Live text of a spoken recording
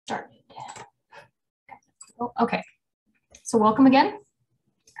started. Okay, so welcome again.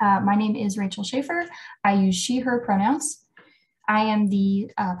 My name is Rachel Schaefer. I use she, her pronouns. I am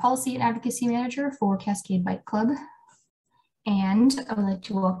the Policy and Advocacy Manager for Cascade Bike Club. And I would like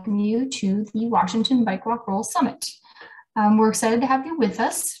to welcome you to the Washington Bike Walk Roll Summit. We're excited to have you with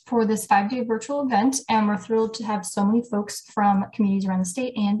us for this 5-day virtual event, and we're thrilled to have so many folks from communities around the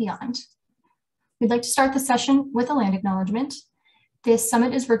state and beyond. We'd like to start the session with a land acknowledgement. This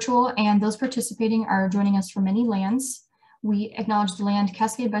summit is virtual, and those participating are joining us from many lands. We acknowledge the land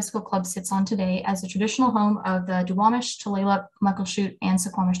Cascade Bicycle Club sits on today as the traditional home of the Duwamish, Tulalip, Muckleshoot, and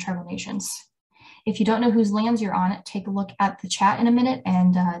Suquamish tribal nations. If you don't know whose lands you're on, take a look at the chat in a minute,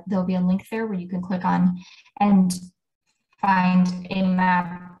 and there'll be a link there where you can click on and find a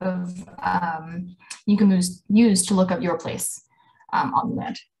map of you can use to look up your place on the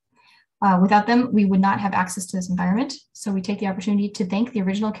land. Without them, we would not have access to this environment. So we take the opportunity to thank the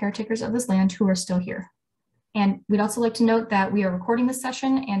original caretakers of this land who are still here. And we'd also like to note that we are recording this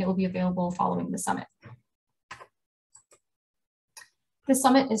session and it will be available following the summit. This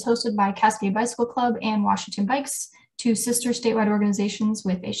summit is hosted by Cascade Bicycle Club and Washington Bikes, two sister statewide organizations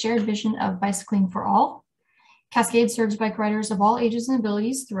with a shared vision of bicycling for all. Cascade serves bike riders of all ages and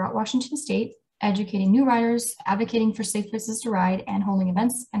abilities throughout Washington state, educating new riders, advocating for safe places to ride, and holding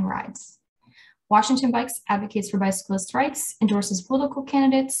events and rides. Washington Bikes advocates for bicyclist rights, endorses political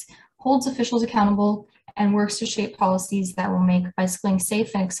candidates, holds officials accountable, and works to shape policies that will make bicycling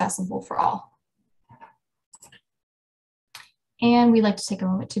safe and accessible for all. And we'd like to take a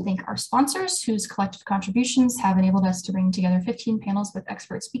moment to thank our sponsors, whose collective contributions have enabled us to bring together 15 panels with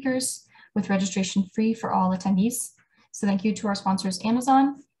expert speakers, with registration free for all attendees. So thank you to our sponsors,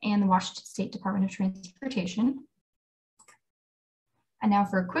 Amazon and the Washington State Department of Transportation. And now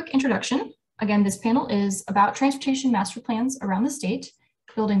for a quick introduction. Again, this panel is about transportation master plans around the state,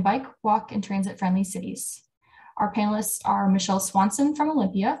 building bike, walk, and transit-friendly cities. Our panelists are Michelle Swanson from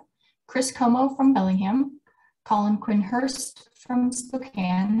Olympia, Chris Como from Bellingham, Colin Quinn-Hurst from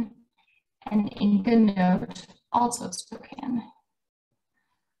Spokane, and Inga Note, also Spokane.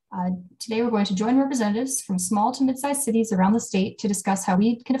 Today, we're going to join representatives from small to mid-sized cities around the state to discuss how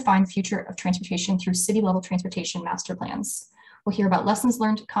we can define the future of transportation through city-level transportation master plans. We'll hear about lessons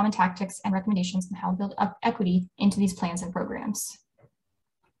learned, common tactics, and recommendations on how to build up equity into these plans and programs.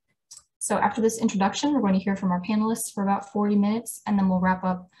 So after this introduction, we're going to hear from our panelists for about 40 minutes, and then we'll wrap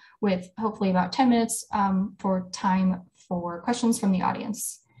up with hopefully about 10 minutes for time for questions from the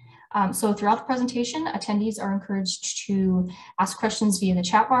audience. So throughout the presentation, attendees are encouraged to ask questions via the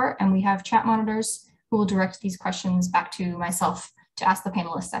chat bar, and we have chat monitors who will direct these questions back to myself to ask the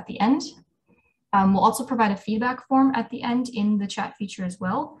panelists at the end. We'll also provide a feedback form at the end in the chat feature as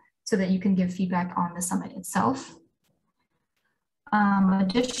well, so that you can give feedback on the summit itself.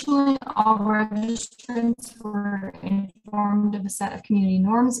 Additionally, all registrants were informed of a set of community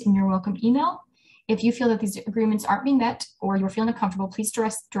norms in your welcome email. If you feel that these agreements aren't being met or you're feeling uncomfortable, please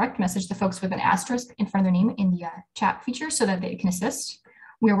direct message the folks with an asterisk in front of their name in the chat feature so that they can assist.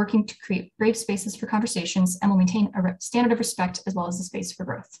 We are working to create brave spaces for conversations and will maintain a standard of respect as well as a space for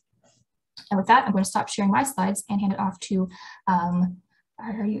growth. And with that, I'm going to stop sharing my slides and hand it off to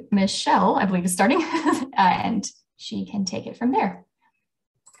Michelle, I believe is starting, and she can take it from there.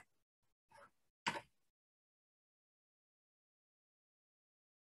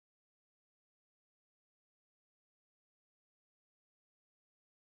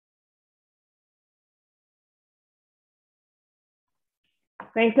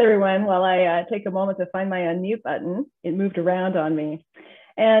 Thanks, everyone. While I take a moment to find my unmute button, it moved around on me.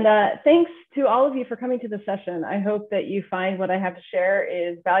 And thanks to all of you for coming to the session. I hope that you find what I have to share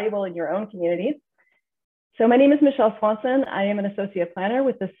is valuable in your own communities. So my name is Michelle Swanson. I am an associate planner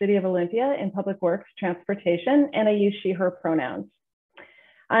with the City of Olympia in Public Works Transportation, and I use she, her pronouns.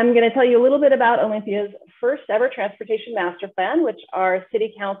 I'm going to tell you a little bit about Olympia's first ever transportation master plan, which our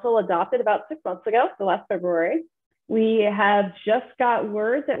city council adopted about 6 months ago, so last February. We have just got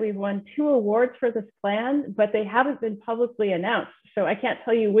word that we've won 2 awards for this plan, but they haven't been publicly announced. So I can't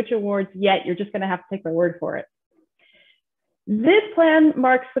tell you which awards yet. You're just going to have to take my word for it. This plan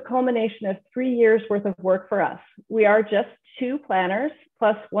marks the culmination of 3 years worth of work for us. We are just 2 planners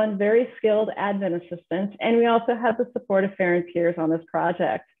plus 1 very skilled admin assistant, and we also have the support of Farron Peers on this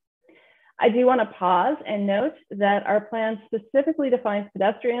project. I do want to pause and note that our plan specifically defines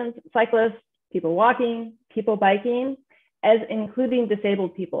pedestrians, cyclists, people walking, people biking, as including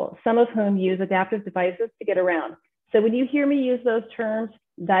disabled people, some of whom use adaptive devices to get around. So when you hear me use those terms,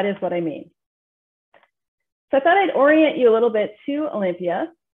 that is what I mean. So I thought I'd orient you a little bit to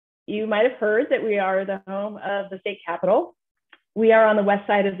Olympia. You might have heard that we are the home of the state capitol. We are on the west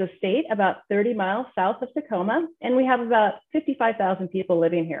side of the state, about 30 miles south of Tacoma, and we have about 55,000 people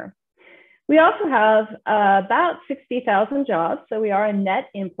living here. We also have about 60,000 jobs, so we are a net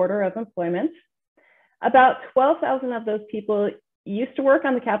importer of employment. About 12,000 of those people used to work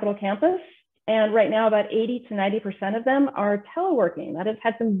on the Capitol campus, and right now about 80 to 90% of them are teleworking. That has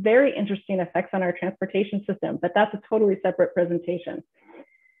had some very interesting effects on our transportation system, but that's a totally separate presentation.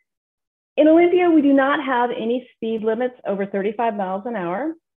 In Olympia, we do not have any speed limits over 35 miles an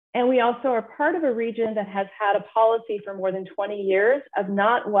hour. And we also are part of a region that has had a policy for more than 20 years of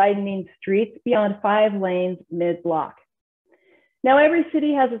not widening streets beyond 5 lanes mid-block. Now, every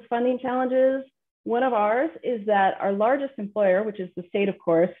city has its funding challenges. One of ours is that our largest employer, which is the state, of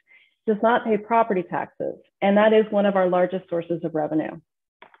course, does not pay property taxes. And that is one of our largest sources of revenue.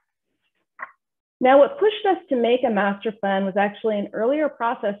 Now, what pushed us to make a master plan was actually an earlier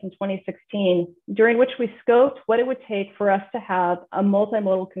process in 2016, during which we scoped what it would take for us to have a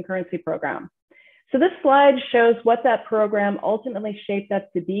multimodal concurrency program. So this slide shows what that program ultimately shaped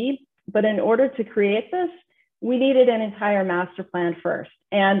up to be, but in order to create this, we needed an entire master plan first,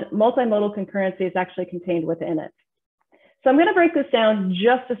 and multimodal concurrency is actually contained within it. So I'm gonna break this down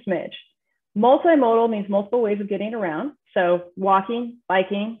just a smidge. Multimodal means multiple ways of getting around. So walking,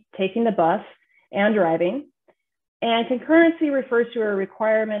 biking, taking the bus, and driving. And concurrency refers to a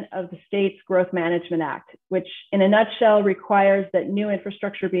requirement of the state's Growth Management Act, which in a nutshell requires that new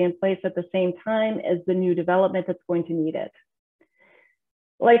infrastructure be in place at the same time as the new development that's going to need it.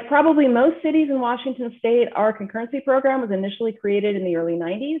 Like probably most cities in Washington state, our concurrency program was initially created in the early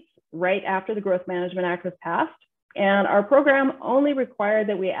 90s, right after the Growth Management Act was passed. And our program only required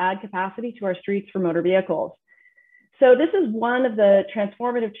that we add capacity to our streets for motor vehicles. So this is one of the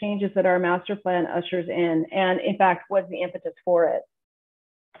transformative changes that our master plan ushers in, and in fact was the impetus for it.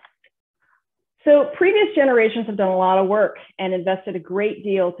 So previous generations have done a lot of work and invested a great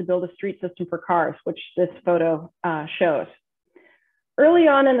deal to build a street system for cars, which this photo shows. Early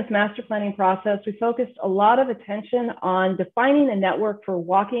on in this master planning process, we focused a lot of attention on defining a network for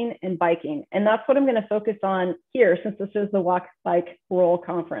walking and biking. And that's what I'm going to focus on here, since this is the Walk, Bike, Roll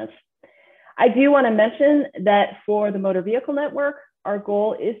conference. I do want to mention that for the motor vehicle network, our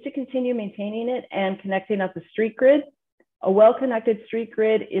goal is to continue maintaining it and connecting up the street grid. A well-connected street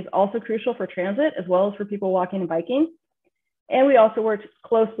grid is also crucial for transit, as well as for people walking and biking. And we also worked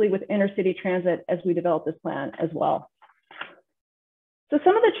closely with intercity transit as we developed this plan as well. So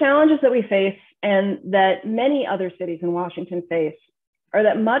some of the challenges that we face, and that many other cities in Washington face, are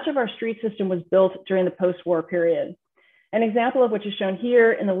that much of our street system was built during the post-war period. An example of which is shown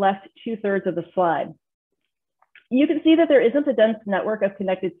here in the left 2/3 of the slide. You can see that there isn't a dense network of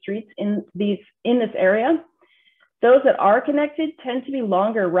connected streets in this area. Those that are connected tend to be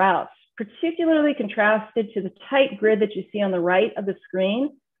longer routes, particularly contrasted to the tight grid that you see on the right of the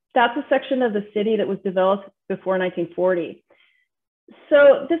screen. That's a section of the city that was developed before 1940.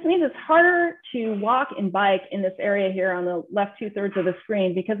 So this means it's harder to walk and bike in this area here on the left 2/3 of the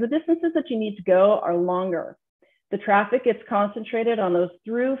screen because the distances that you need to go are longer. The traffic gets concentrated on those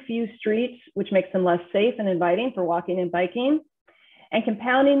through few streets, which makes them less safe and inviting for walking and biking. And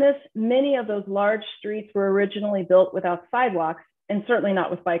compounding this, many of those large streets were originally built without sidewalks and certainly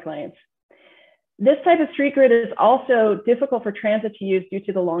not with bike lanes. This type of street grid is also difficult for transit to use due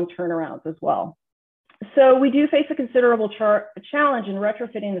to the long turnarounds as well. So we do face a considerable challenge in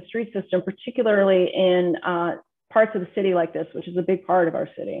retrofitting the street system, particularly in parts of the city like this, which is a big part of our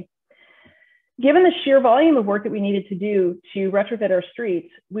city. Given the sheer volume of work that we needed to do to retrofit our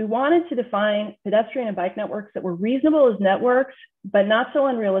streets, we wanted to define pedestrian and bike networks that were reasonable as networks, but not so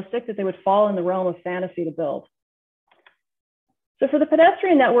unrealistic that they would fall in the realm of fantasy to build. So for the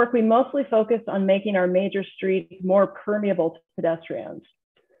pedestrian network, we mostly focused on making our major streets more permeable to pedestrians.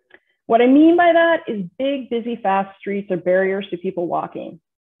 What I mean by that is big, busy, fast streets are barriers to people walking.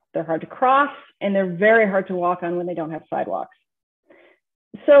 They're hard to cross, and they're very hard to walk on when they don't have sidewalks.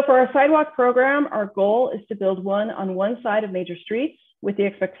 So for our sidewalk program, our goal is to build one on one side of major streets with the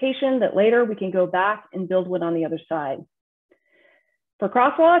expectation that later we can go back and build one on the other side. For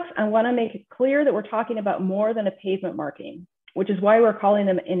crosswalks, I want to make it clear that we're talking about more than a pavement marking, which is why we're calling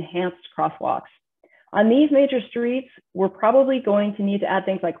them enhanced crosswalks. On these major streets, we're probably going to need to add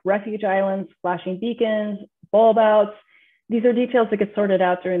things like refuge islands, flashing beacons, bulb outs. These are details that get sorted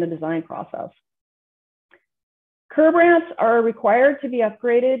out during the design process. Curb ramps are required to be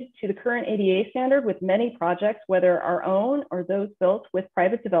upgraded to the current ADA standard with many projects, whether our own or those built with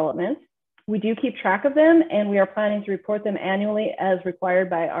private development. We do keep track of them, and we are planning to report them annually as required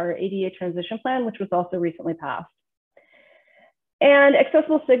by our ADA transition plan, which was also recently passed. And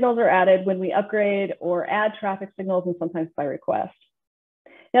accessible signals are added when we upgrade or add traffic signals, and sometimes by request.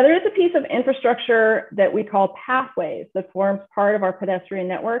 Now, there is a piece of infrastructure that we call pathways that forms part of our pedestrian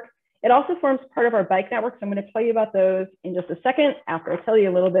network. It also forms part of our bike network. So I'm going to tell you about those in just a second after I tell you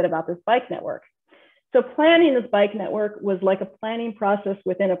a little bit about this bike network. So planning this bike network was like a planning process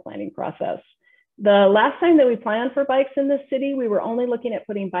within a planning process. The last time that we planned for bikes in this city, we were only looking at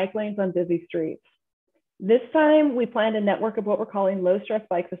putting bike lanes on busy streets. This time, we planned a network of what we're calling low-stress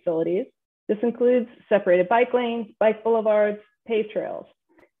bike facilities. This includes separated bike lanes, bike boulevards, paved trails.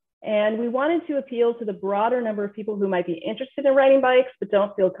 And we wanted to appeal to the broader number of people who might be interested in riding bikes, but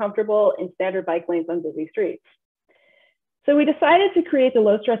don't feel comfortable in standard bike lanes on busy streets. So we decided to create the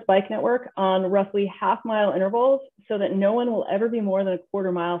low-stress bike network on roughly half-mile intervals so that no one will ever be more than a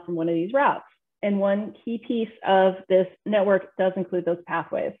quarter mile from one of these routes. And one key piece of this network does include those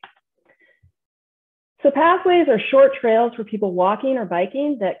pathways. So pathways are short trails for people walking or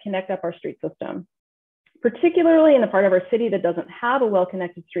biking that connect up our street system. Particularly in the part of our city that doesn't have a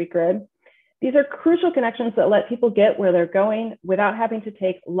well-connected street grid, these are crucial connections that let people get where they're going without having to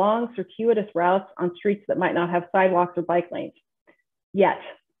take long, circuitous routes on streets that might not have sidewalks or bike lanes yet.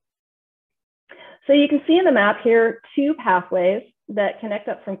 So you can see in the map here 2 pathways that connect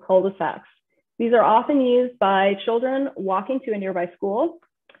up from cul-de-sacs. These are often used by children walking to a nearby school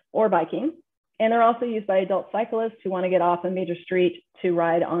or biking. And they're also used by adult cyclists who want to get off a major street to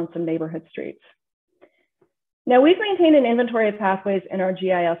ride on some neighborhood streets. Now, we've maintained an inventory of pathways in our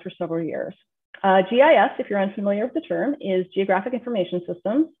GIS for several years. GIS, if you're unfamiliar with the term, is Geographic Information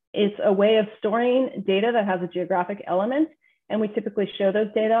Systems. It's a way of storing data that has a geographic element, and we typically show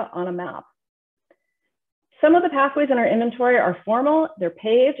those data on a map. Some of the pathways in our inventory are formal, they're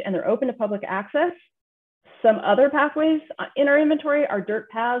paved, and they're open to public access. Some other pathways in our inventory are dirt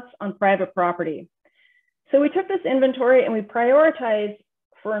paths on private property. So we took this inventory and we prioritized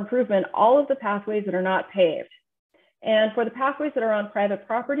for improvement all of the pathways that are not paved. And for the pathways that are on private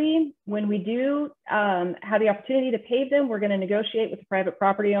property, when we do have the opportunity to pave them, we're going to negotiate with the private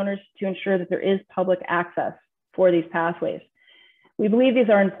property owners to ensure that there is public access for these pathways. We believe these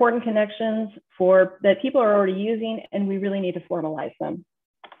are important connections that people are already using, and we really need to formalize them.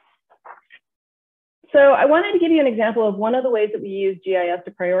 So I wanted to give you an example of one of the ways that we use GIS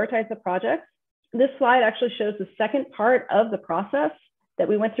to prioritize the projects. This slide actually shows the second part of the process that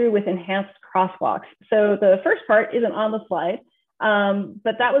we went through with enhanced crosswalks. So the first part isn't on the slide,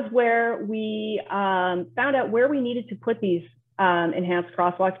 but that was where we found out where we needed to put these enhanced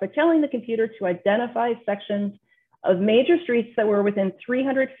crosswalks by telling the computer to identify sections of major streets that were within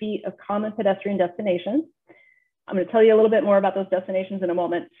 300 feet of common pedestrian destinations. I'm going to tell you a little bit more about those destinations in a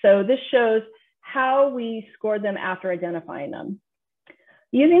moment. So this shows how we scored them after identifying them.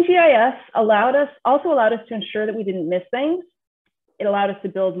 Using GIS also allowed us to ensure that we didn't miss things. It allowed us to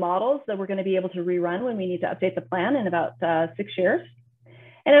build models that we're going to be able to rerun when we need to update the plan in about 6 years.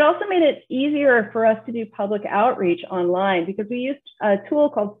 And it also made it easier for us to do public outreach online because we used a tool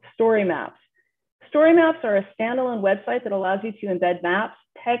called Story Maps. Story Maps are a standalone website that allows you to embed maps,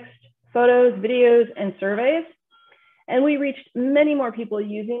 text, photos, videos, and surveys. And we reached many more people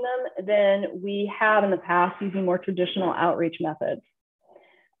using them than we have in the past using more traditional outreach methods.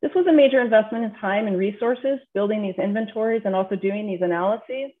 This was a major investment in time and resources, building these inventories and also doing these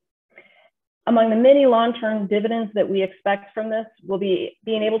analyses. Among the many long-term dividends that we expect from this will be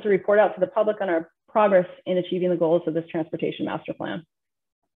being able to report out to the public on our progress in achieving the goals of this transportation master plan.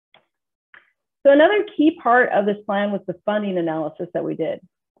 So another key part of this plan was the funding analysis that we did.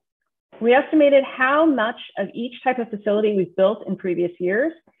 We estimated how much of each type of facility we've built in previous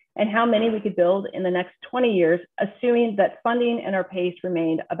years and how many we could build in the next 20 years, assuming that funding and our pace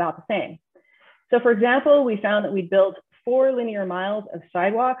remained about the same. So for example, we found that we built 4 linear miles of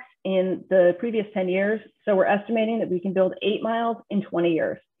sidewalks in the previous 10 years. So we're estimating that we can build 8 miles in 20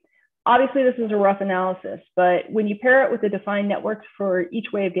 years. Obviously, this is a rough analysis, but when you pair it with the defined networks for each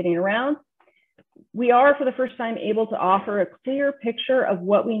way of getting around, we are for the first time able to offer a clear picture of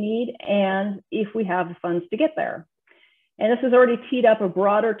what we need and if we have the funds to get there. And this has already teed up a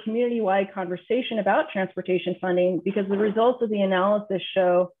broader community-wide conversation about transportation funding because the results of the analysis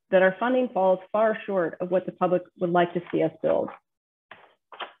show that our funding falls far short of what the public would like to see us build.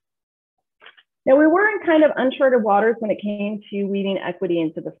 Now, we were in kind of uncharted waters when it came to weaving equity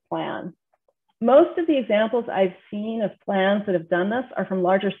into this plan. Most of the examples I've seen of plans that have done this are from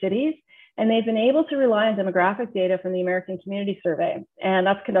larger cities, and they've been able to rely on demographic data from the American Community Survey, and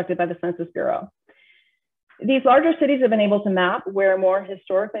that's conducted by the Census Bureau. These larger cities have been able to map where more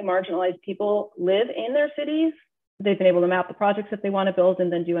historically marginalized people live in their cities. They've been able to map the projects that they want to build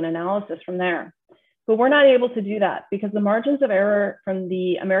and then do an analysis from there. But we're not able to do that because the margins of error from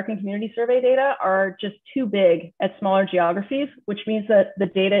the American Community Survey data are just too big at smaller geographies, which means that the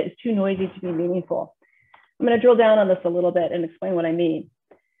data is too noisy to be meaningful. I'm going to drill down on this a little bit and explain what I mean.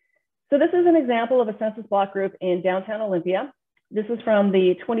 So this is an example of a census block group in downtown Olympia. This is from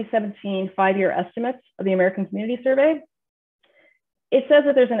the 2017 5-year estimates of the American Community Survey. It says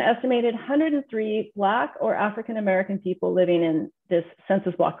that there's an estimated 103 Black or African American people living in this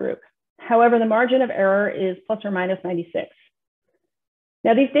census block group. However, the margin of error is plus or minus 96.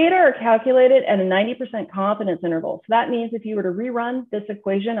 Now, these data are calculated at a 90% confidence interval. So that means if you were to rerun this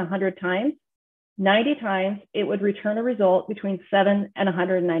equation 100 times, 90 times, it would return a result between 7 and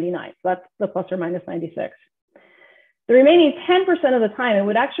 199. So that's the plus or minus 96. The remaining 10% of the time, it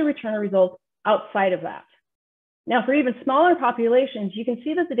would actually return a result outside of that. Now, for even smaller populations, you can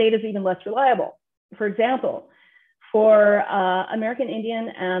see that the data is even less reliable. For example, for American Indian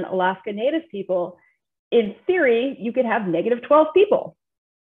and Alaska Native people, in theory, you could have negative 12 people.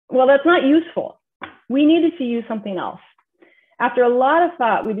 Well, that's not useful. We needed to use something else. After a lot of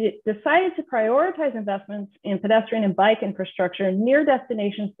thought, we decided to prioritize investments in pedestrian and bike infrastructure near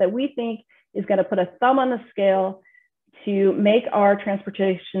destinations that we think is going to put a thumb on the scale to make our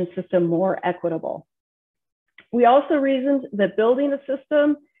transportation system more equitable. We also reasoned that building a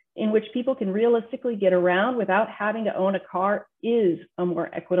system in which people can realistically get around without having to own a car is a more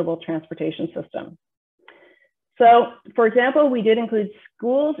equitable transportation system. So, for example, we did include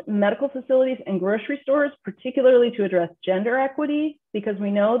schools, medical facilities, and grocery stores, particularly to address gender equity, because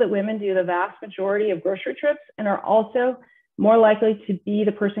we know that women do the vast majority of grocery trips and are also more likely to be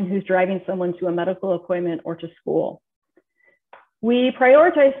the person who's driving someone to a medical appointment or to school. We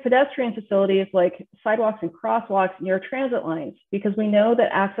prioritize pedestrian facilities like sidewalks and crosswalks near transit lines because we know that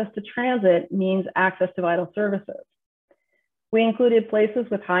access to transit means access to vital services. We included places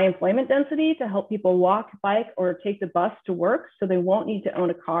with high employment density to help people walk, bike, or take the bus to work so they won't need to own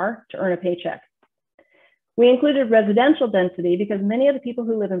a car to earn a paycheck. We included residential density because many of the people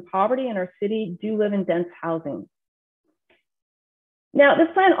who live in poverty in our city do live in dense housing. Now, this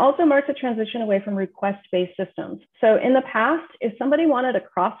plan also marks a transition away from request-based systems. So in the past, if somebody wanted a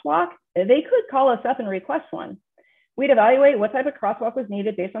crosswalk, they could call us up and request one. We'd evaluate what type of crosswalk was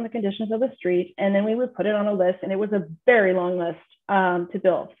needed based on the conditions of the street, and then we would put it on a list, and it was a very long list to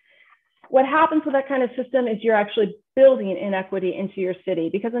build. What happens with that kind of system is you're actually building inequity into your city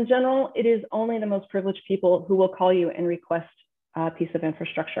because in general, it is only the most privileged people who will call you and request a piece of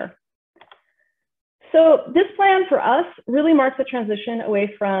infrastructure. So this plan for us really marks a transition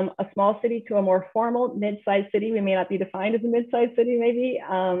away from a small city to a more formal mid-sized city. We may not be defined as a mid-sized city maybe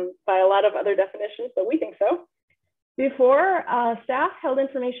by a lot of other definitions, but we think so. Before, staff held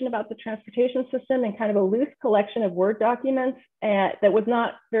information about the transportation system in kind of a loose collection of Word documents that was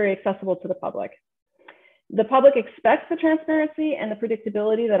not very accessible to the public. The public expects the transparency and the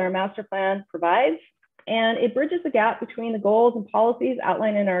predictability that our master plan provides, and it bridges the gap between the goals and policies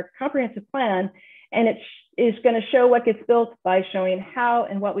outlined in our comprehensive plan, and it is going to show what gets built by showing how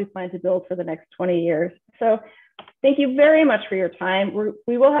and what we plan to build for the next 20 years. So thank you very much for your time.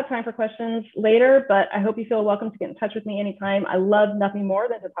 We will have time for questions later, but I hope you feel welcome to get in touch with me anytime. I love nothing more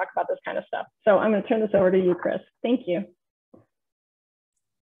than to talk about this kind of stuff. So I'm going to turn this over to you, Chris. Thank you.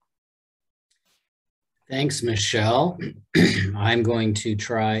 Thanks, Michelle. I'm going to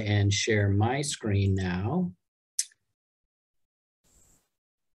try and share my screen now.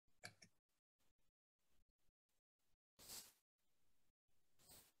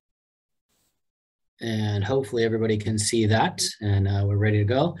 And hopefully everybody can see that and we're ready to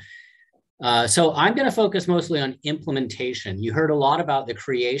go. So I'm going to focus mostly on implementation. You heard a lot about the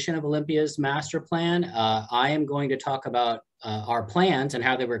creation of Olympia's master plan. I am going to talk about our plans and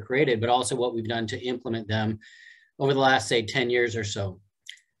how they were created, but also what we've done to implement them over the last, say, 10 years or so.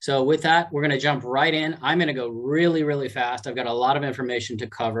 So with that, we're going to jump right in. I'm going to go really, really fast. I've got a lot of information to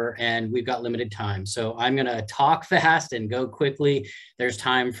cover and we've got limited time. So I'm going to talk fast and go quickly. There's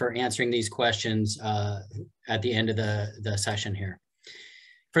time for answering these questions at the end of the session here.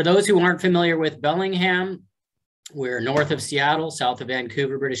 For those who aren't familiar with Bellingham, we're north of Seattle, south of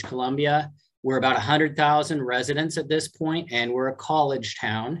Vancouver, British Columbia. We're about 100,000 residents at this point, and we're a college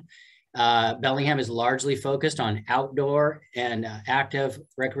town. Bellingham is largely focused on outdoor and active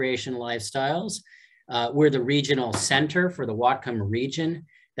recreation lifestyles. We're the regional center for the Whatcom region.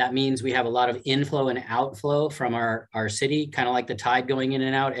 That means we have a lot of inflow and outflow from our city, kind of like the tide going in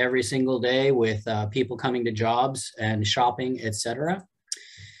and out every single day with people coming to jobs and shopping, etc.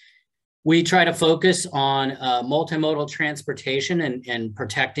 We try to focus on multimodal transportation and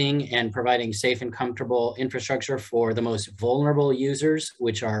protecting and providing safe and comfortable infrastructure for the most vulnerable users,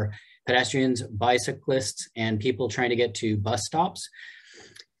 which are pedestrians, bicyclists, and people trying to get to bus stops.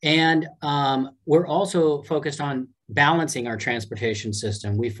 And we're also focused on balancing our transportation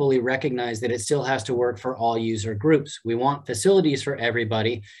system. We fully recognize that it still has to work for all user groups. We want facilities for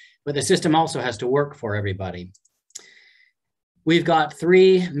everybody, but the system also has to work for everybody. We've got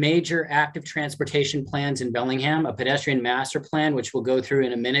 3 major active transportation plans in Bellingham: a pedestrian master plan, which we'll go through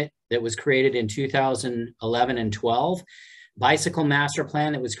in a minute, that was created in 2011 and 12, bicycle master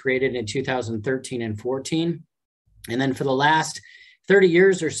plan that was created in 2013 and 14. And then for the last 30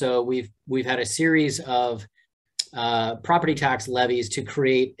 years or so, we've had a series of property tax levies to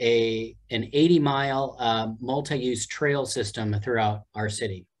create an 80-mile multi-use trail system throughout our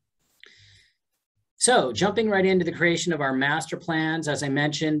city. So jumping right into the creation of our master plans, as I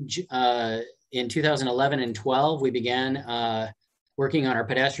mentioned, in 2011 and 12, we began working on our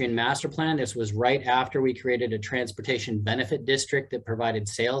pedestrian master plan. This was right after we created a transportation benefit district that provided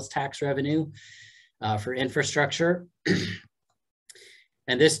sales tax revenue for infrastructure.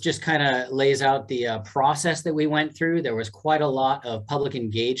 And this just kind of lays out the process that we went through. There was quite a lot of public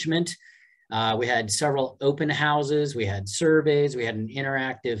engagement. We had several open houses, we had surveys, we had an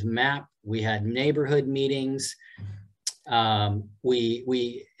interactive map, we had neighborhood meetings.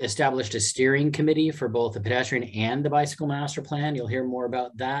 We established a steering committee for both the pedestrian and the bicycle master plan. You'll hear more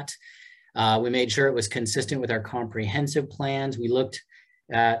about that. We made sure it was consistent with our comprehensive plans. We looked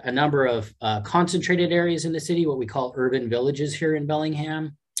at a number of concentrated areas in the city, what we call urban villages here in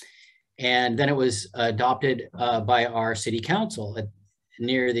Bellingham. And then it was adopted by our city council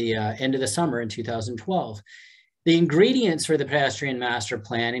near the end of the summer in 2012. The ingredients for the pedestrian master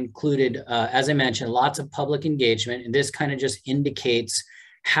plan included, as I mentioned, lots of public engagement, and this kind of just indicates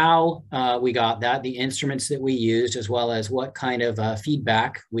how we got that, the instruments that we used, as well as what kind of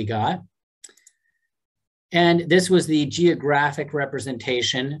feedback we got. And this was the geographic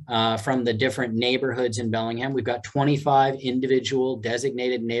representation from the different neighborhoods in Bellingham. We've got 25 individual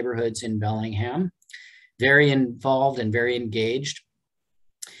designated neighborhoods in Bellingham, very involved and very engaged.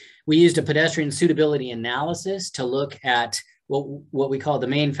 We used a pedestrian suitability analysis to look at what we call the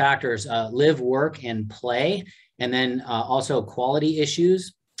main factors, live, work, and play, and then also quality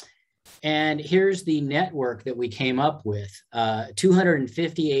issues. And here's the network that we came up with,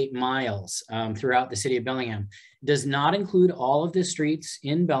 258 miles throughout the city of Bellingham. Does not include all of the streets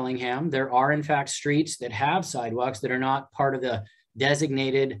in Bellingham. There are, in fact, streets that have sidewalks that are not part of the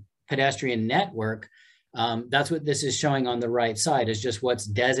designated pedestrian network. That's what this is showing on the right side, is just what's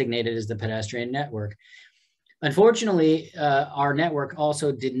designated as the pedestrian network. Unfortunately, our network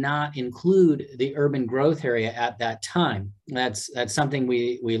also did not include the urban growth area at that time. That's something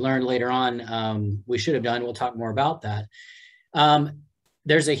we learned later on we should have done. We'll talk more about that.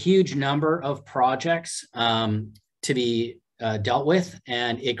 There's a huge number of projects to be dealt with,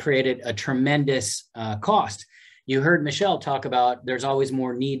 and it created a tremendous cost. You heard Michelle talk about there's always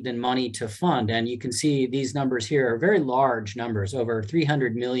more need than money to fund, and you can see these numbers here are very large numbers, over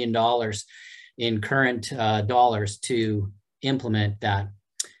 $300 million in current dollars to implement that.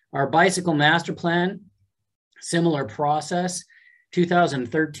 Our bicycle master plan, similar process,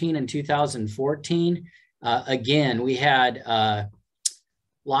 2013 and 2014. Again, we had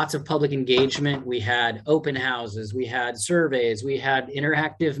lots of public engagement. We had open houses, we had surveys, we had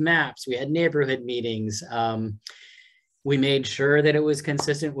interactive maps, we had neighborhood meetings. We made sure that it was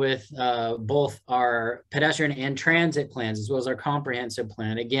consistent with both our pedestrian and transit plans, as well as our comprehensive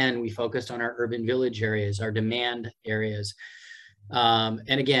plan. Again, we focused on our urban village areas, our demand areas. And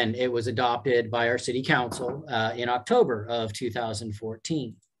again, it was adopted by our city council in October of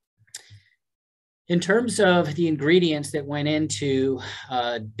 2014. In terms of the ingredients that went into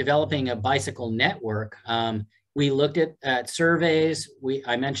developing a bicycle network, we looked at surveys.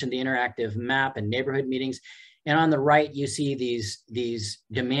 I mentioned the interactive map and neighborhood meetings. And on the right, you see these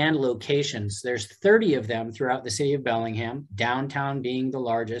demand locations. There's 30 of them throughout the city of Bellingham, downtown being the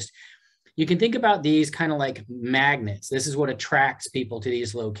largest. You can think about these kind of like magnets. This is what attracts people to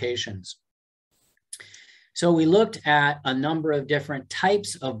these locations. So we looked at a number of different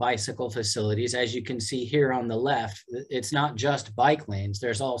types of bicycle facilities. As you can see here on the left, it's not just bike lanes.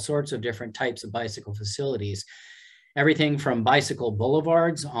 There's all sorts of different types of bicycle facilities. Everything from bicycle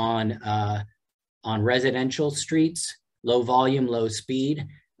boulevards on residential streets, low volume, low speed,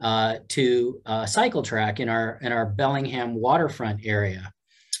 to cycle track in our Bellingham waterfront area.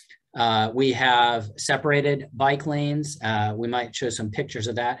 We have separated bike lanes. We might show some pictures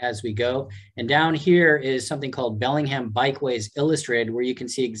of that as we go. And down here is something called Bellingham Bikeways Illustrated, where you can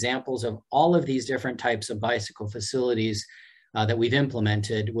see examples of all of these different types of bicycle facilities that we've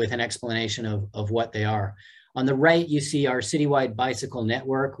implemented with an explanation of what they are. On the right, you see our citywide bicycle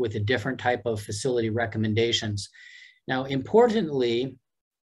network with a different type of facility recommendations. Now, importantly,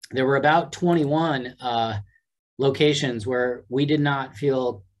 there were about 21 locations where we did not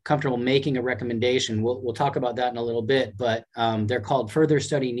feel comfortable making a recommendation. We'll talk about that in a little bit, but they're called further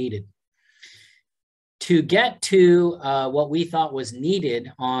study needed. To get to what we thought was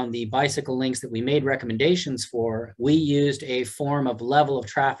needed on the bicycle links that we made recommendations for, we used a form of level of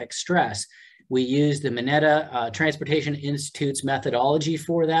traffic stress. We used the Mineta Transportation Institute's methodology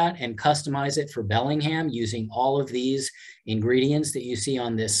for that and customized it for Bellingham using all of these ingredients that you see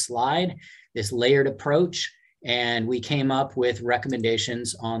on this slide, this layered approach, and we came up with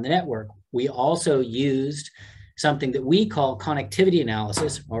recommendations on the network. We also used something that we call connectivity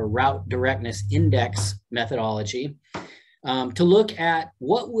analysis or route directness index methodology to look at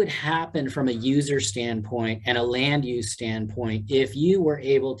what would happen from a user standpoint and a land use standpoint if you were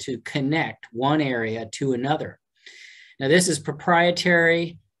able to connect one area to another. Now, this is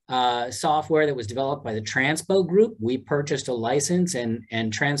proprietary software that was developed by the Transpo Group. We purchased a license and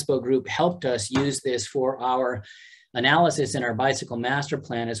Transpo Group helped us use this for our analysis in our bicycle master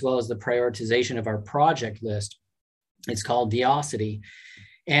plan, as well as the prioritization of our project list. It's called Velocity.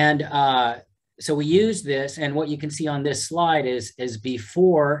 And so we use this, and what you can see on this slide is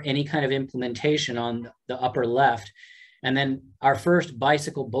before any kind of implementation on the upper left, and then our first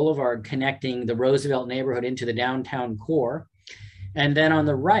bicycle boulevard connecting the Roosevelt neighborhood into the downtown core. And then on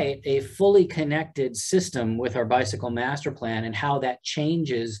the right, a fully connected system with our bicycle master plan and how that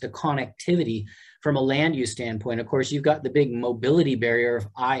changes the connectivity from a land use standpoint. Of course, you've got the big mobility barrier of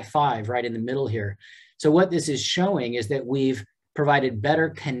I-5 right in the middle here. So what this is showing is that we've provided better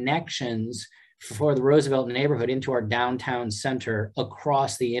connections for the Roosevelt neighborhood into our downtown center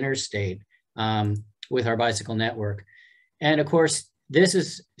across the interstate with our bicycle network. And of course, this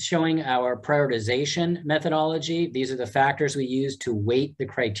is showing our prioritization methodology. These are the factors we used to weight the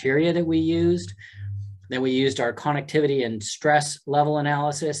criteria that we used. Then we used our connectivity and stress level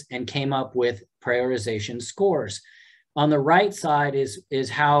analysis and came up with prioritization scores. On the right side is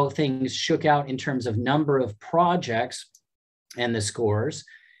how things shook out in terms of number of projects and the scores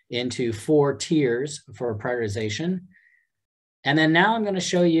into 4 tiers for prioritization. And then now I'm going to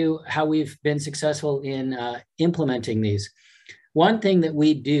show you how we've been successful in implementing these. One thing that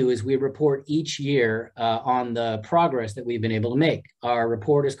we do is we report each year on the progress that we've been able to make. Our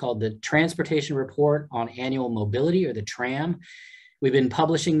report is called the Transportation Report on Annual Mobility, or the TRAM. We've been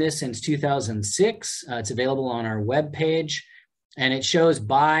publishing this since 2006. It's available on our webpage, and it shows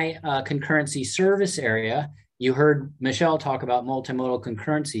by concurrency service area. You heard Michelle talk about multimodal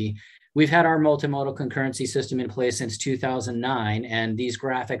concurrency. We've had our multimodal concurrency system in place since 2009, and these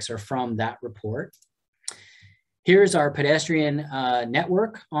graphics are from that report. Here's our pedestrian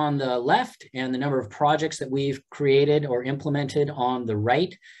network on the left and the number of projects that we've created or implemented on the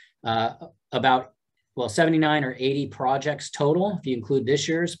right. About 79 or 80 projects total, if you include this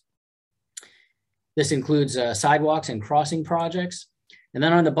year's. This includes sidewalks and crossing projects. And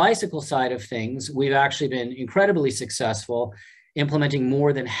then on the bicycle side of things, we've actually been incredibly successful implementing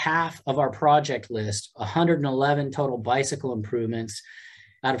more than half of our project list, 111 total bicycle improvements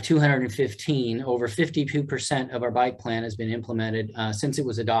out of 215. Over 52% of our bike plan has been implemented since it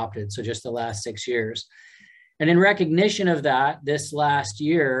was adopted, so just the last 6 years. And in recognition of that, this last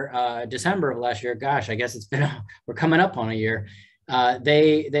year, December of last year, gosh, I guess it's been, we're coming up on a year,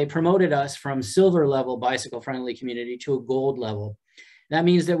 they promoted us from silver level bicycle friendly community to a gold level. That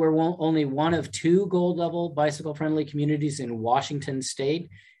means that we're only one of 2 gold level bicycle friendly communities in Washington state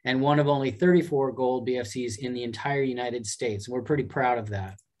and one of only 34 gold BFCs in the entire United States. We're pretty proud of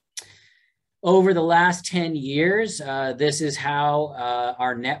that. Over the last 10 years, this is how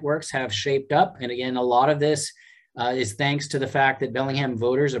our networks have shaped up. And again, a lot of this is thanks to the fact that Bellingham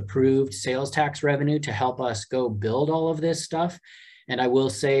voters approved sales tax revenue to help us go build all of this stuff. And I will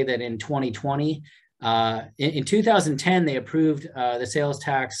say that in 2020, in 2010, they approved the sales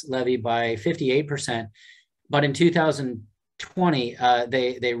tax levy by 58%, but in 2020,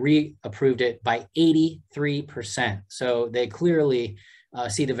 they re-approved it by 83%. So they clearly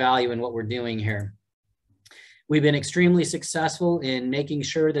see the value in what we're doing here. We've been extremely successful in making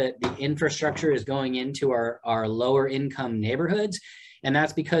sure that the infrastructure is going into our lower income neighborhoods. And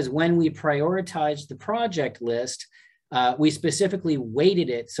that's because when we prioritized the project list, we specifically weighted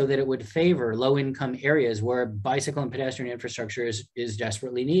it so that it would favor low income areas where bicycle and pedestrian infrastructure is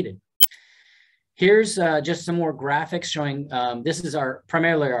desperately needed. Here's just some more graphics showing, this is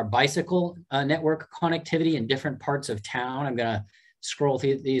primarily our bicycle network connectivity in different parts of town. I'm gonna scroll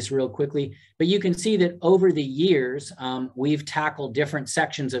through these real quickly, but you can see that over the years, we've tackled different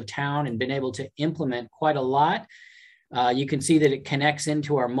sections of town and been able to implement quite a lot. You can see that it connects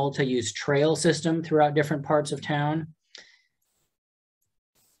into our multi-use trail system throughout different parts of town.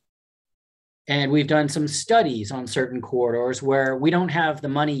 And we've done some studies on certain corridors where we don't have the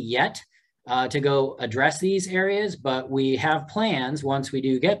money yet to go address these areas, but we have plans once we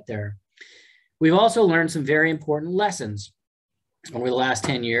do get there. We've also learned some very important lessons over the last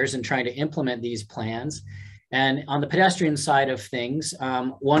 10 years in trying to implement these plans. And on the pedestrian side of things,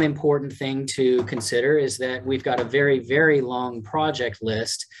 one important thing to consider is that we've got a very, very long project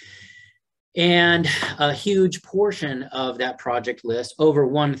list, and a huge portion of that project list, over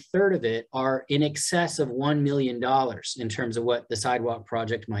 1/3 of it, are in excess of $1 million in terms of what the sidewalk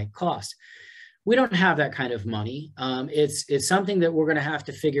project might cost. We don't have that kind of money. It's something that we're going to have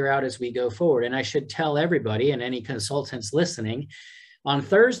to figure out as we go forward. And I should tell everybody and any consultants listening, on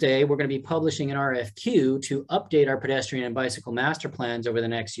Thursday, we're going to be publishing an RFQ to update our pedestrian and bicycle master plans over the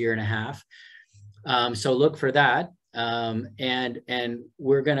next year and a half. So look for that. And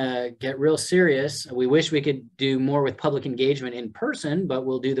we're going to get real serious. We wish we could do more with public engagement in person, but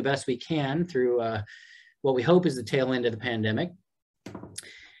we'll do the best we can through what we hope is the tail end of the pandemic.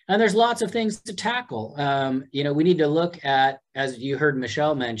 And there's lots of things to tackle. You know, we need to look at, as you heard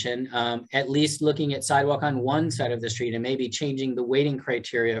Michelle mention, at least looking at sidewalk on one side of the street and maybe changing the weighting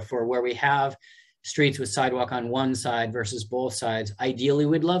criteria for where we have streets with sidewalk on one side versus both sides. Ideally,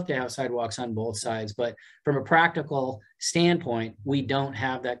 we'd love to have sidewalks on both sides, but from a practical standpoint, we don't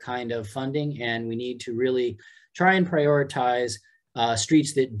have that kind of funding, and we need to really try and prioritize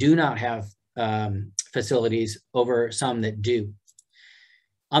streets that do not have facilities over some that do.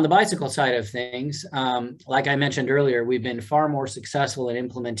 On the bicycle side of things, like I mentioned earlier, we've been far more successful in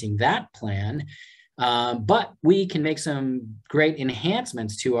implementing that plan, but we can make some great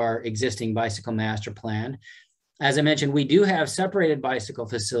enhancements to our existing bicycle master plan. As I mentioned, we do have separated bicycle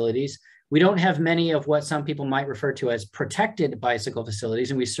facilities. We don't have many of what some people might refer to as protected bicycle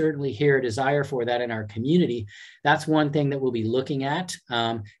facilities, and we certainly hear a desire for that in our community. That's one thing that we'll be looking at.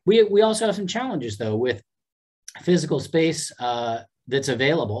 We also have some challenges, though, with physical space that's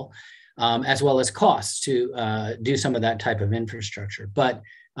available, as well as costs to do some of that type of infrastructure. But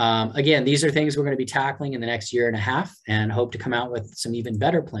again, these are things we're going to be tackling in the next year and a half, and hope to come out with some even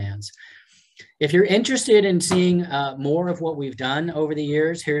better plans. If you're interested in seeing more of what we've done over the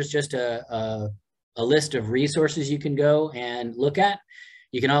years, here's just a list of resources you can go and look at.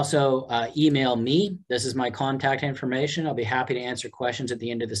 You can also email me. This is my contact information. I'll be happy to answer questions at the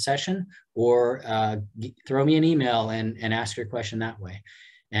end of the session, or throw me an email and ask your question that way.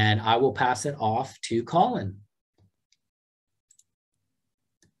 And I will pass it off to Colin.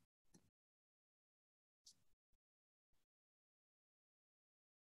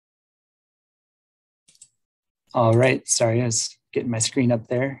 All right, sorry, I was getting my screen up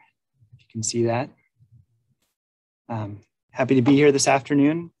there. If you can see that. Happy to be here this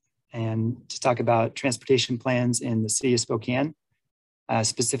afternoon and to talk about transportation plans in the city of Spokane,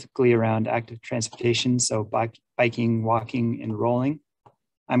 specifically around active transportation, so biking, walking, and rolling.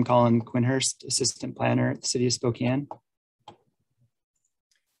 I'm Colin Quinhurst, Assistant Planner at the city of Spokane.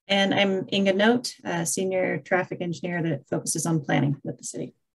 And I'm Inga Note, Senior Traffic Engineer that focuses on planning with the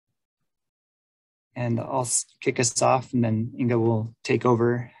city. And I'll kick us off, and then Inga will take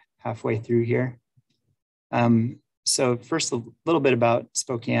over halfway through here. So first, a little bit about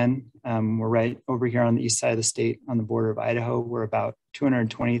Spokane. We're right over here on the east side of the state on the border of Idaho. We're about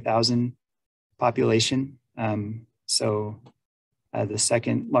 220,000 population. So the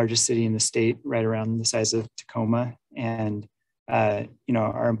second largest city in the state, right around the size of Tacoma. And you know,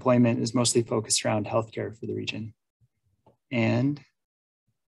 our employment is mostly focused around healthcare for the region. And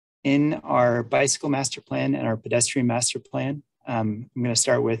in our bicycle master plan and our pedestrian master plan, I'm going to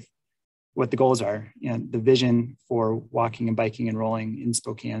start with what the goals are, you know, the vision for walking and biking and rolling in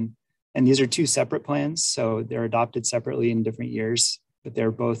Spokane. And these are two separate plans, so they're adopted separately in different years, but they're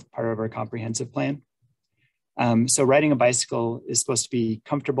both part of our comprehensive plan. So riding a bicycle is supposed to be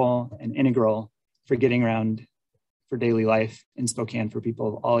comfortable and integral for getting around for daily life in Spokane for people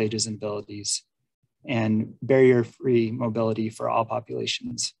of all ages and abilities, and barrier-free mobility for all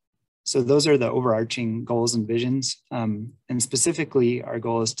populations. So those are the overarching goals and visions. And specifically, our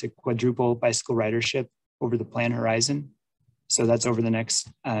goal is to quadruple bicycle ridership over the plan horizon. So that's over the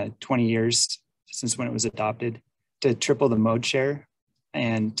next 20 years since when it was adopted, to triple the mode share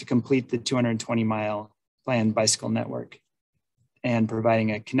and to complete the 220-mile planned bicycle network and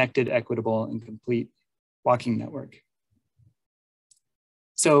providing a connected, equitable, and complete walking network.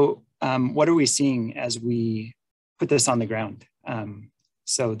 So what are we seeing as we put this on the ground?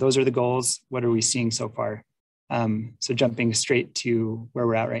 So those are the goals. What are we seeing so far? So jumping straight to where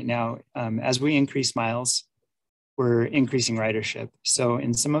we're at right now, as we increase miles, we're increasing ridership. So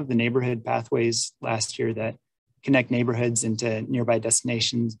in some of the neighborhood pathways last year that connect neighborhoods into nearby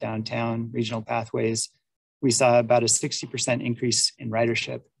destinations, downtown, regional pathways, we saw about a 60% increase in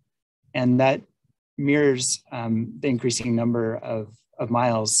ridership. And that mirrors the increasing number of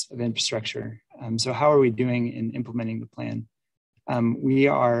miles of infrastructure. So how are we doing in implementing the plan? We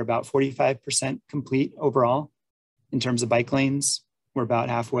are about 45% complete overall in terms of bike lanes. We're about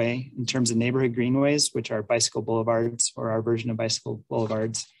halfway. In terms of neighborhood greenways, which are bicycle boulevards or our version of bicycle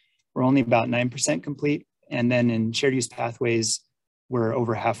boulevards, we're only about 9% complete. And then in shared use pathways, we're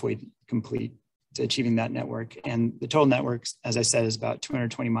over halfway complete to achieving that network. And the total network, as I said, is about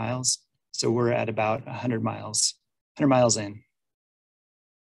 220 miles. So we're at about 100 miles in.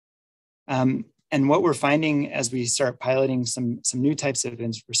 And what we're finding as we start piloting some new types of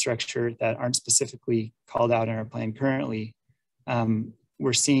infrastructure that aren't specifically called out in our plan currently,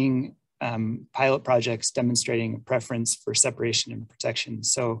 we're seeing pilot projects demonstrating a preference for separation and protection.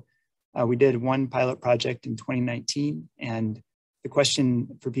 So we did one pilot project in 2019, and the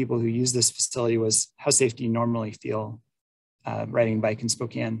question for people who use this facility was, how safe do you normally feel riding a bike in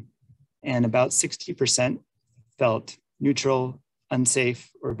Spokane? And about 60% felt neutral,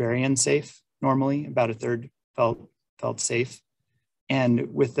 unsafe, or very unsafe. Normally, about a third felt safe.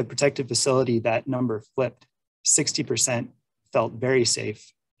 And with the protected facility, that number flipped. 60% felt very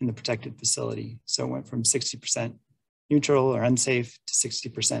safe in the protected facility. So it went from 60% neutral or unsafe to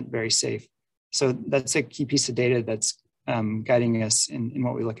 60% very safe. So that's a key piece of data that's guiding us in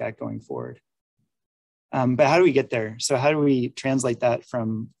what we look at going forward. But how do we get there? So how do we translate that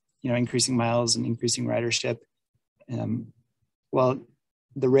from increasing miles and increasing ridership? Well,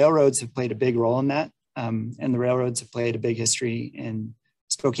 the railroads have played a big role in that, and the railroads have played a big history in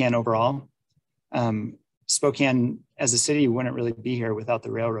Spokane overall. Spokane as a city wouldn't really be here without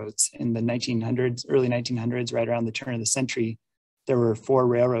the railroads. In the 1900s, early 1900s, right around the turn of the century, there were 4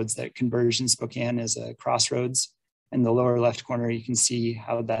 railroads that converged in Spokane as a crossroads. In the lower left corner, you can see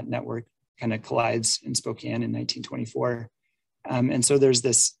how that network kind of collides in Spokane in 1924. And so there's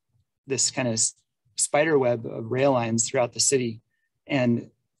this kind of spider web of rail lines throughout the city. And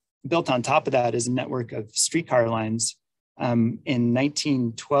built on top of that is a network of streetcar lines. In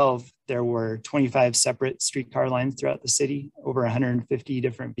 1912, there were 25 separate streetcar lines throughout the city, over 150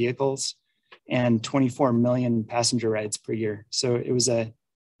 different vehicles, and 24 million passenger rides per year. So it was a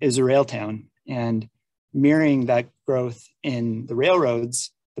rail town. And mirroring that growth in the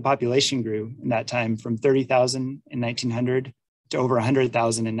railroads, the population grew in that time from 30,000 in 1900 to over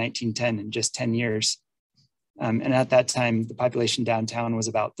 100,000 in 1910 in just 10 years. And at that time, the population downtown was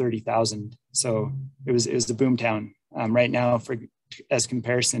about 30,000. So it was a boom town. Right now, as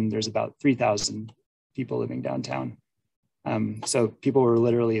comparison, there's about 3,000 people living downtown. So people were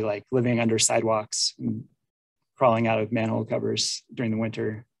literally like living under sidewalks and crawling out of manhole covers during the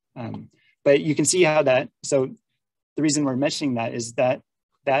winter. But you can see how so the reason we're mentioning that is that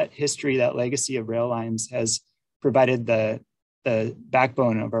history, that legacy of rail lines has provided the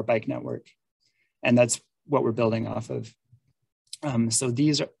backbone of our bike network. And that's what we're building off of. So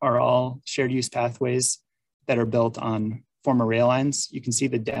these are all shared use pathways that are built on former rail lines. You can see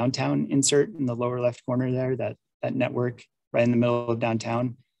the downtown insert in the lower left corner there, that network right in the middle of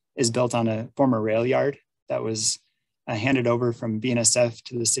downtown is built on a former rail yard that was handed over from BNSF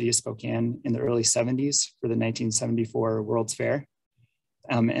to the city of Spokane in the early 70s for the 1974 World's Fair.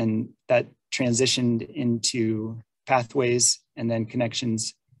 And that transitioned into pathways and then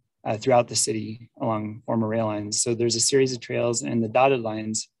connections throughout the city along former rail lines. So there's a series of trails, and the dotted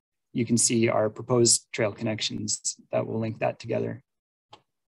lines you can see are proposed trail connections that will link that together.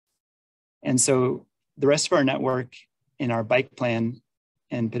 And so the rest of our network in our bike plan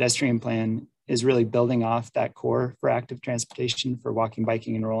and pedestrian plan is really building off that core for active transportation for walking,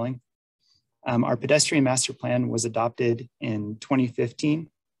 biking, and rolling. Our pedestrian master plan was adopted in 2015.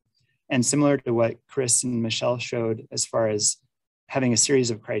 And similar to what Chris and Michelle showed as far as having a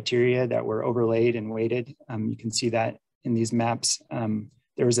series of criteria that were overlaid and weighted, you can see that in these maps.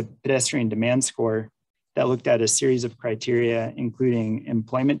 There was a pedestrian demand score that looked at a series of criteria, including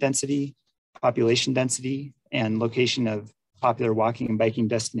employment density, population density, and location of popular walking and biking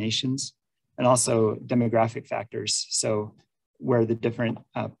destinations, and also demographic factors. So where the different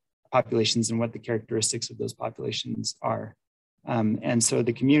populations and what the characteristics of those populations are. And so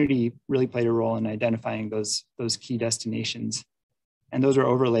the community really played a role in identifying those key destinations. And those were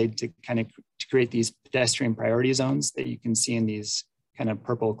overlaid to create these pedestrian priority zones that you can see in these kind of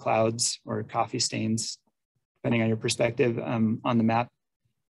purple clouds or coffee stains depending on your perspective, on the map.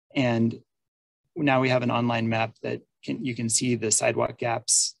 And now we have an online map that you can see the sidewalk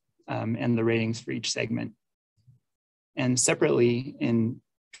gaps and the ratings for each segment. And separately, in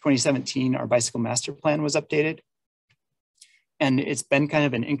 2017, our bicycle master plan was updated. And it's been kind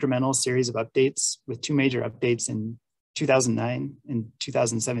of an incremental series of updates with 2 major updates in 2009 and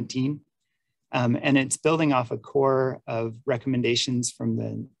 2017. And it's building off a core of recommendations from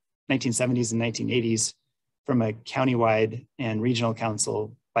the 1970s and 1980s from a countywide and regional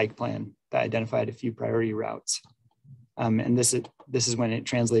council bike plan that identified a few priority routes. And this is when it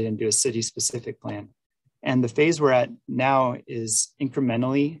translated into a city-specific plan. And the phase we're at now is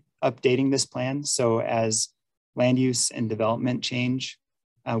incrementally updating this plan. So as land use and development change,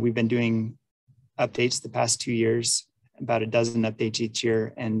 we've been doing updates the past 2 years, about a dozen updates each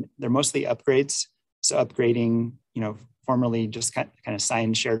year, and they're mostly upgrades. So upgrading, formerly just kind of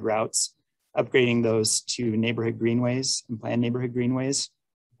signed shared routes, upgrading those to neighborhood greenways and planned neighborhood greenways.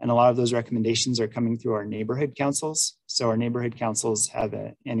 And a lot of those recommendations are coming through our neighborhood councils. So our neighborhood councils have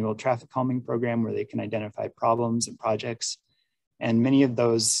an annual traffic calming program where they can identify problems and projects. And many of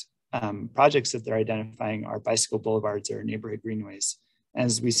those projects that they're identifying are bicycle boulevards or neighborhood greenways.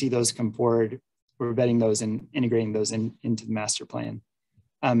 As we see those come forward, we're vetting those and integrating those into the master plan.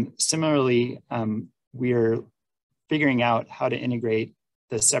 Similarly, we are figuring out how to integrate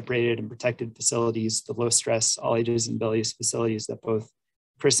the separated and protected facilities, the low stress, all ages and abilities facilities that both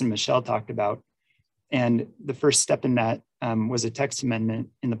Chris and Michelle talked about. And the first step in that was a text amendment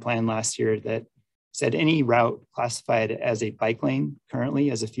in the plan last year that said any route classified as a bike lane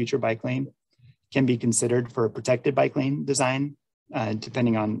currently, as a future bike lane, can be considered for a protected bike lane design,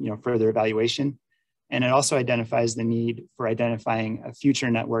 depending on further evaluation. And it also identifies the need for identifying a future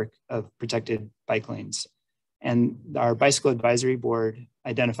network of protected bike lanes. And our bicycle advisory board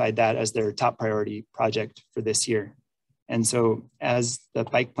identified that as their top priority project for this year. And so as the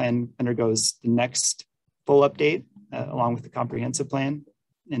bike plan undergoes the next full update, along with the comprehensive plan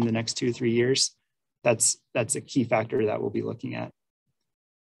in the next 2 to 3 years, that's a key factor that we'll be looking at.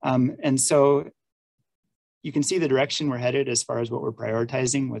 And so you can see the direction we're headed as far as what we're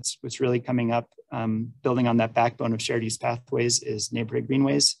prioritizing. What's really coming up, building on that backbone of shared use pathways, is neighborhood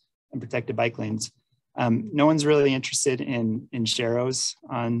greenways and protected bike lanes. No one's really interested in sharrows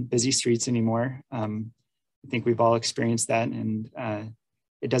on busy streets anymore. I think we've all experienced that, and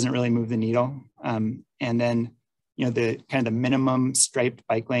it doesn't really move the needle. And then, the kind of the minimum striped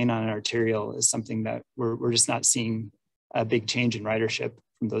bike lane on an arterial is something that we're just not seeing a big change in ridership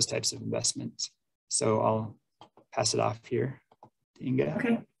from those types of investments. So I'll pass it off here to Inga.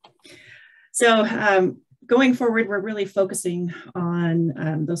 Okay. So going forward, we're really focusing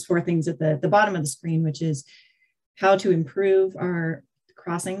on those 4 things at the bottom of the screen, which is how to improve our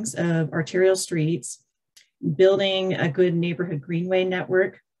crossings of arterial streets, building a good neighborhood greenway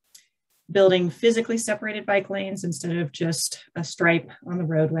network, building physically separated bike lanes instead of just a stripe on the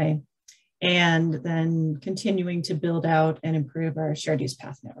roadway, and then continuing to build out and improve our shared use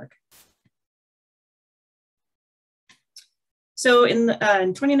path network. So in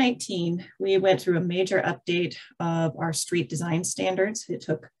 2019, we went through a major update of our street design standards. It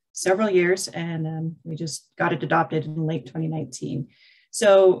took several years, and we just got it adopted in late 2019.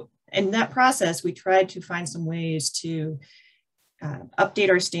 So in that process, we tried to find some ways to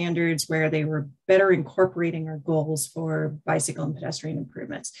update our standards where they were better incorporating our goals for bicycle and pedestrian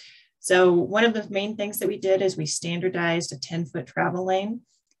improvements. So one of the main things that we did is we standardized a 10-foot travel lane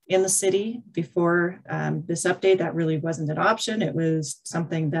in the city. Before this update, that really wasn't an option. It was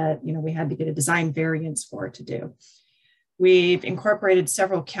something that we had to get a design variance for to do. We've incorporated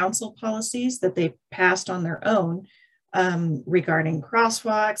several council policies that they passed on their own regarding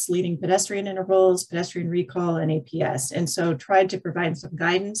crosswalks, leading pedestrian intervals, pedestrian recall, and APS. And so tried to provide some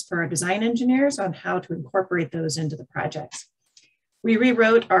guidance for our design engineers on how to incorporate those into the projects. We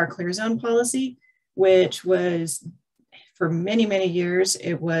rewrote our clear zone policy, which was, for many, many years,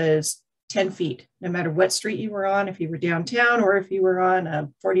 it was 10 feet, no matter what street you were on. If you were downtown or if you were on a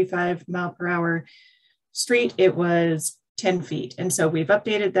 45-mile-per-hour street, it was 10 feet. And so we've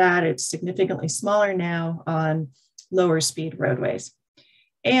updated that. It's significantly smaller now on lower speed roadways.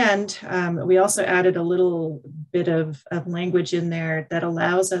 And we also added a little bit of language in there that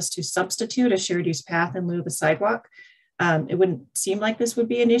allows us to substitute a shared use path in lieu of a sidewalk. It wouldn't seem like this would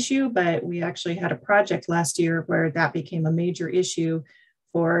be an issue, but we actually had a project last year where that became a major issue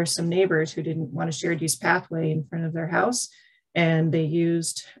for some neighbors who didn't want a shared use pathway in front of their house. And they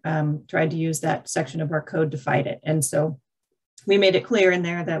tried to use that section of our code to fight it. And so we made it clear in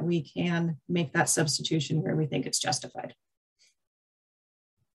there that we can make that substitution where we think it's justified.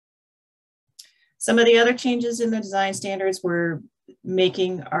 Some of the other changes in the design standards were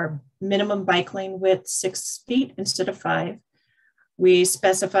making our minimum bike lane width 6 feet instead of 5. We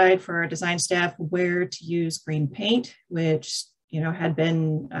specified for our design staff where to use green paint, which had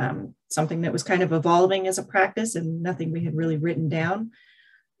been something that was kind of evolving as a practice and nothing we had really written down.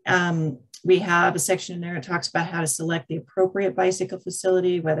 We have a section in there that talks about how to select the appropriate bicycle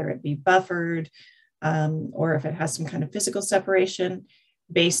facility, whether it be buffered or if it has some kind of physical separation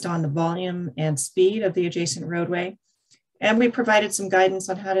based on the volume and speed of the adjacent roadway. And we provided some guidance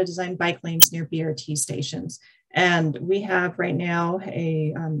on how to design bike lanes near BRT stations. And we have right now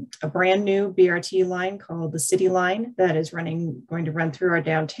a brand new BRT line called the City Line that is going to run through our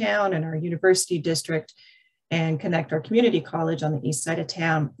downtown and our university district and connect our community college on the east side of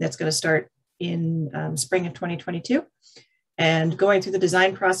town. That's going to start in spring of 2022. And going through the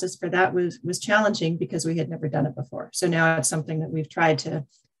design process for that was challenging because we had never done it before. So now it's something that we've tried to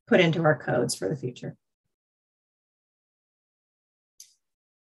put into our codes for the future.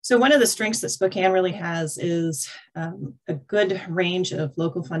 So one of the strengths that Spokane really has is a good range of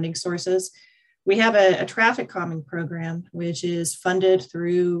local funding sources. We have a traffic calming program, which is funded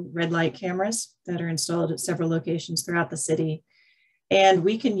through red light cameras that are installed at several locations throughout the city. And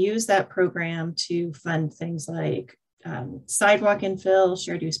we can use that program to fund things like sidewalk infill,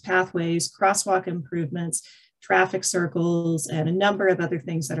 shared use pathways, crosswalk improvements, traffic circles, and a number of other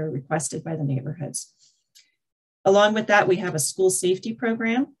things that are requested by the neighborhoods. Along with that, we have a school safety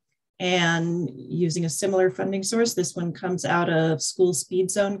program, and using a similar funding source, this one comes out of school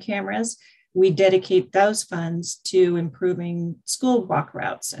speed zone cameras. We dedicate those funds to improving school walk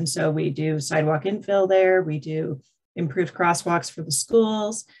routes. And so we do sidewalk infill there, we do improved crosswalks for the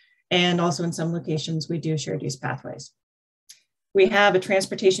schools, and also in some locations, we do shared use pathways. We have a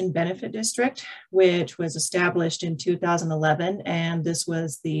transportation benefit district, which was established in 2011, and this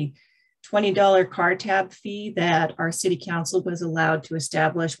was the $20 car tab fee that our city council was allowed to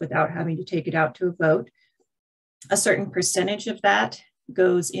establish without having to take it out to a vote. A certain percentage of that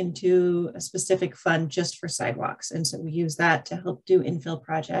goes into a specific fund just for sidewalks. And so we use that to help do infill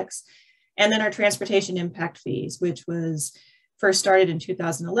projects. And then our transportation impact fees, which was first started in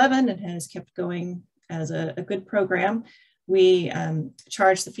 2011 and has kept going as a good program. We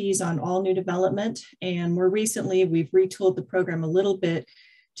charge the fees on all new development. And more recently, we've retooled the program a little bit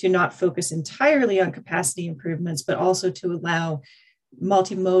to not focus entirely on capacity improvements, but also to allow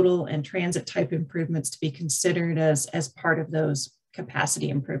multimodal and transit type improvements to be considered as part of those capacity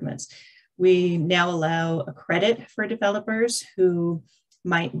improvements. We now allow a credit for developers who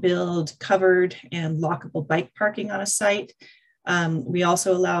might build covered and lockable bike parking on a site. We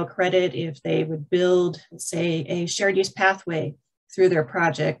also allow a credit if they would build, say, a shared use pathway through their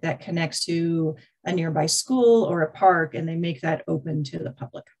project that connects to a nearby school or a park, and they make that open to the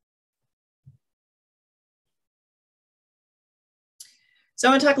public. So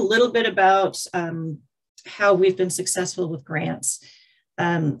I want to talk a little bit about how we've been successful with grants.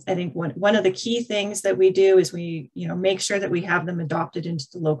 I think one of the key things that we do is we make sure that we have them adopted into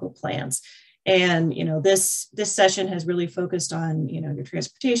the local plans. And this session has really focused on your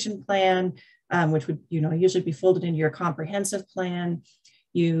transportation plan, which would usually be folded into your comprehensive plan.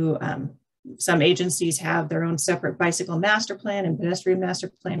 Some agencies have their own separate bicycle master plan and pedestrian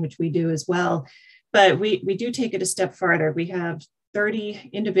master plan, which we do as well. But we do take it a step farther. We have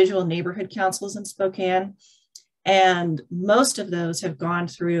 30 individual neighborhood councils in Spokane, and most of those have gone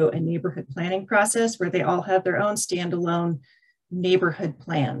through a neighborhood planning process where they all have their own standalone neighborhood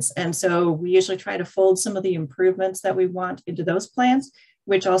plans. And so we usually try to fold some of the improvements that we want into those plans,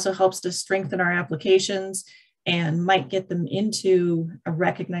 which also helps to strengthen our applications and might get them into a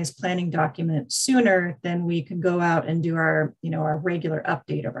recognized planning document sooner than we can go out and do our regular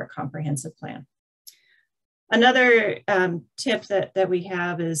update of our comprehensive plan. Another tip that we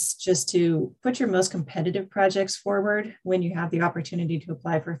have is just to put your most competitive projects forward when you have the opportunity to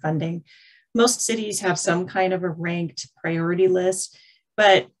apply for funding. Most cities have some kind of a ranked priority list,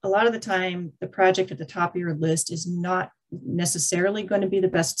 but a lot of the time, the project at the top of your list is not necessarily going to be the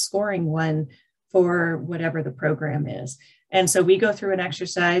best scoring one for whatever the program is. And so we go through an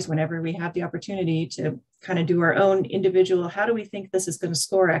exercise whenever we have the opportunity to kind of do our own individual, how do we think this is going to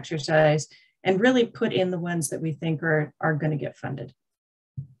score exercise, and really put in the ones that we think are going to get funded.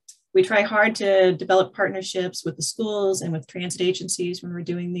 We try hard to develop partnerships with the schools and with transit agencies when we're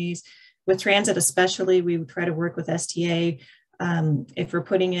doing these. With transit especially, we try to work with STA. If we're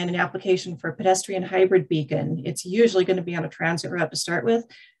putting in an application for a pedestrian hybrid beacon, it's usually going to be on a transit route to start with.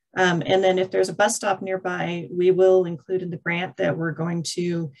 And then if there's a bus stop nearby, we will include in the grant that we're going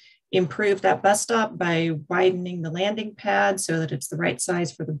to improve that bus stop by widening the landing pad so that it's the right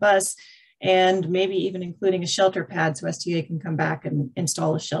size for the bus, and maybe even including a shelter pad so STA can come back and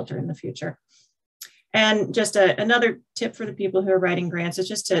install a shelter in the future. And just another tip for the people who are writing grants is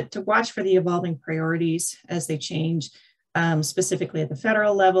just to watch for the evolving priorities as they change. Specifically at the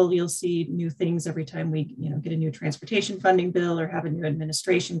federal level, you'll see new things every time we get a new transportation funding bill or have a new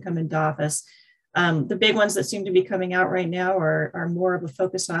administration come into office. The big ones that seem to be coming out right now are more of a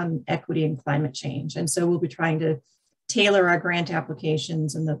focus on equity and climate change. And so we'll be trying to tailor our grant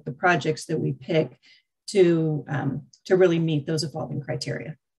applications and the projects that we pick to really meet those evolving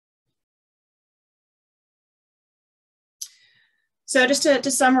criteria. So just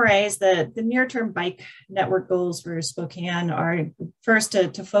to summarize, the near-term bike network goals for Spokane are first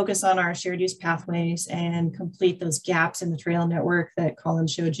to focus on our shared use pathways and complete those gaps in the trail network that Colin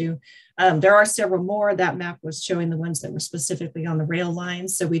showed you. There are several more. That map was showing the ones that were specifically on the rail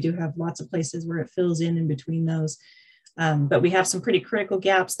lines. So we do have lots of places where it fills in between those. But we have some pretty critical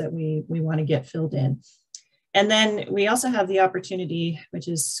gaps that we want to get filled in. And then we also have the opportunity, which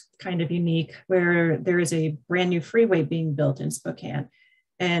is kind of unique, where there is a brand new freeway being built in Spokane,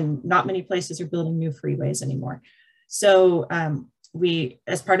 and not many places are building new freeways anymore. So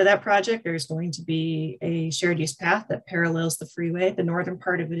as part of that project, there's going to be a shared use path that parallels the freeway. The northern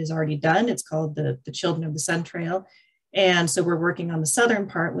part of it is already done. It's called the Children of the Sun Trail. And so we're working on the southern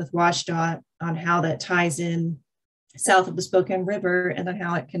part with WashDOT on how that ties in south of the Spokane River and then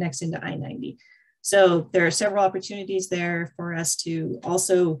how it connects into I-90. So there are several opportunities there for us to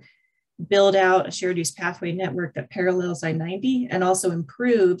also build out a shared use pathway network that parallels I-90 and also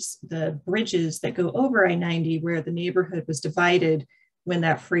improves the bridges that go over I-90 where the neighborhood was divided when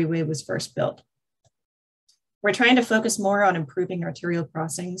that freeway was first built. We're trying to focus more on improving arterial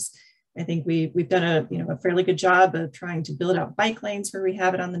crossings. I think we've done a fairly good job of trying to build out bike lanes where we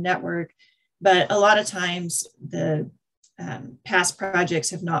have it on the network, but a lot of times the past projects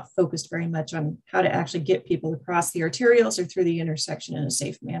have not focused very much on how to actually get people across the arterials or through the intersection in a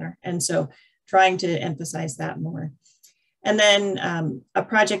safe manner. And so trying to emphasize that more. And then a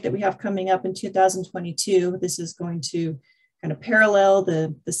project that we have coming up in 2022, this is going to kind of parallel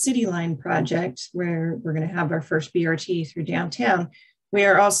the City Line project where we're going to have our first BRT through downtown. We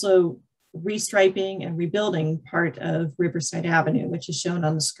are also restriping and rebuilding part of Riverside Avenue, which is shown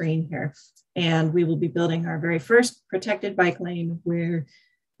on the screen here. And we will be building our very first protected bike lane where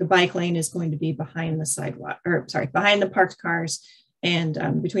the bike lane is going to be behind the sidewalk, or sorry, behind the parked cars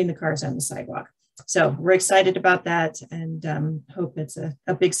and between the cars and the sidewalk. So we're excited about that and hope it's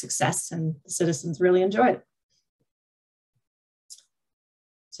a big success and the citizens really enjoy it.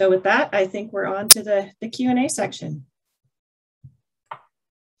 So with that, I think we're on to the Q&A section.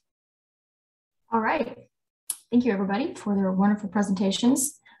 All right. Thank you, everybody, for their wonderful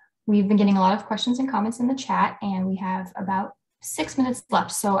presentations. We've been getting a lot of questions and comments in the chat, and we have about 6 minutes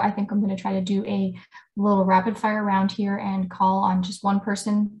left. So I think I'm going to try to do a little rapid fire round here and call on just one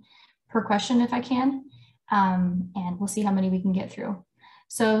person per question if I can. And we'll see how many we can get through.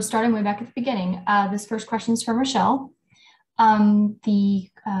 So starting way back at the beginning, this first question is from Rochelle.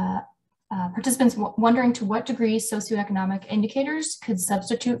 Participants wondering to what degree socioeconomic indicators could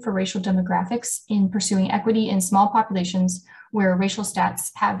substitute for racial demographics in pursuing equity in small populations where racial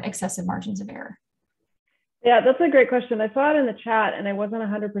stats have excessive margins of error? Yeah, that's a great question. I saw it in the chat and I wasn't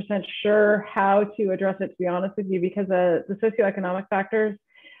 100% sure how to address it, to be honest with you, because the socioeconomic factors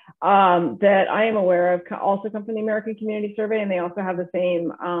that I am aware of also come from the American Community Survey, and they also have the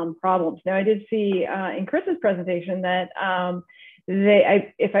same problems. Now, I did see in Chris's presentation that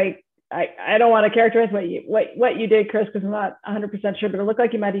I don't want to characterize what you did, Chris, because I'm not 100% sure, but it looked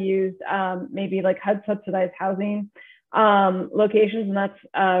like you might have used maybe like HUD subsidized housing locations, and that's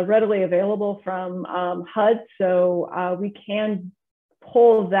readily available from HUD. So we can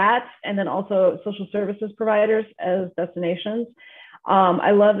pull that, and then also social services providers as destinations.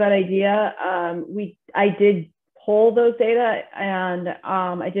 I love that idea. I did pull those data and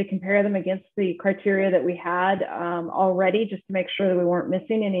I did compare them against the criteria that we had already, just to make sure that we weren't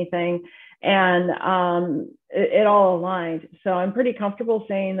missing anything. And it all aligned. So I'm pretty comfortable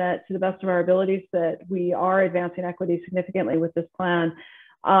saying that to the best of our abilities that we are advancing equity significantly with this plan.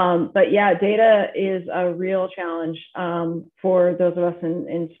 But yeah, data is a real challenge for those of us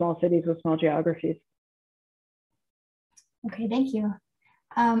in small cities with small geographies. Okay, thank you.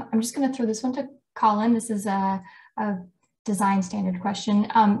 I'm just going to throw this one to Colin. This is a design standard question.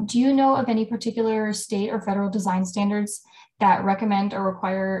 Do you know of any particular state or federal design standards that recommend or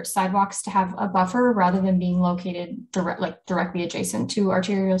require sidewalks to have a buffer rather than being located directly adjacent to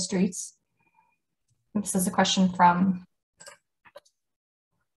arterial streets? This is a question from,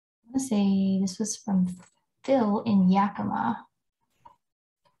 I want to say this was from Phil in Yakima.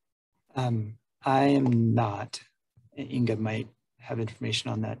 I am not. Inga might have information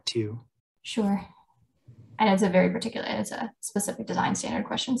on that too. Sure. And it's a very particular, it's a specific design standard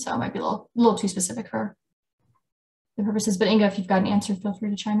question, so it might be a little too specific for the purposes. But Inga, if you've got an answer, feel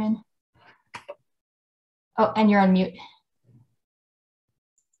free to chime in. Oh, and you're on mute.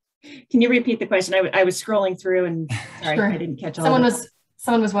 Can you repeat the question? I was scrolling through and sorry, Sure. I didn't catch all of it.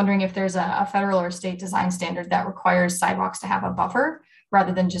 Someone was wondering if there's a federal or state design standard that requires sidewalks to have a buffer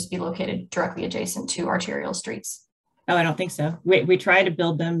rather than just be located directly adjacent to arterial streets. Oh, I don't think so. We try to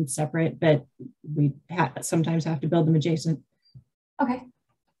build them separate, but we sometimes have to build them adjacent. Okay.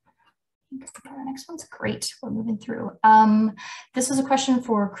 The next one's great. We're moving through. This is a question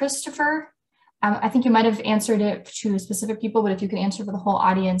for Christopher. I think you might have answered it to specific people, but if you could answer for the whole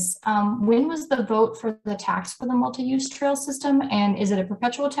audience. When was the vote for the tax for the multi-use trail system? And is it a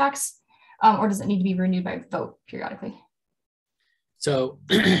perpetual tax or does it need to be renewed by vote periodically? So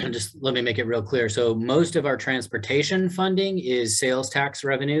just let me make it real clear. So most of our transportation funding is sales tax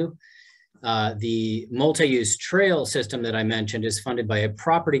revenue. The multi-use trail system that I mentioned is funded by a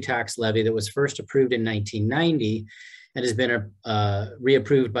property tax levy that was first approved in 1990 and has been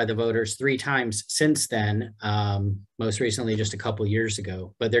reapproved by the voters 3 times since then, most recently just a couple years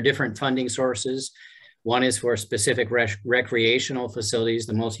ago. But they're different funding sources. One is for specific recreational facilities,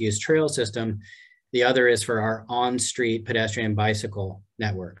 the multi-use trail system. The other is for our on-street pedestrian bicycle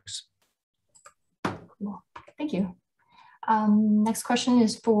networks. Cool. Thank you. Next question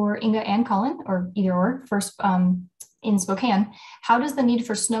is for Inga and Colin, or either or. First, in Spokane, how does the need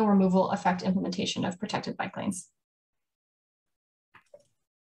for snow removal affect implementation of protected bike lanes?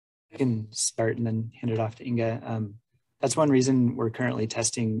 I can start and then hand it off to Inga. That's one reason we're currently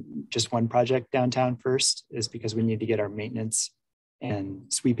testing just one project downtown first, is because we need to get our maintenance and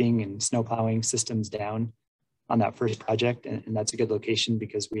sweeping and snow plowing systems down on that first project. And that's a good location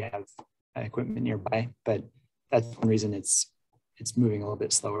because we have equipment nearby, but that's one reason it's moving a little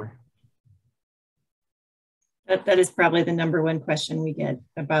bit slower. That is probably the #1 question we get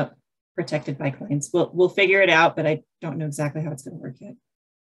about protected bike lanes. We'll figure it out, but I don't know exactly how it's going to work yet.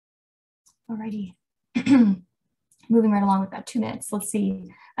 Alrighty. Moving right along with about 2 minutes. Let's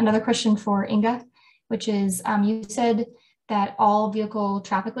see. Another question for Inga, which is you said that all vehicle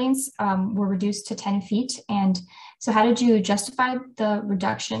traffic lanes were reduced to 10 feet. And so how did you justify the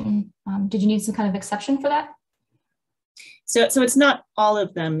reduction? Did you need some kind of exception for that? So it's not all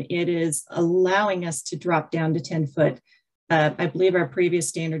of them. It is allowing us to drop down to 10 foot. I believe our previous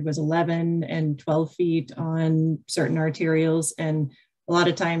standard was 11 and 12 feet on certain arterials. And a lot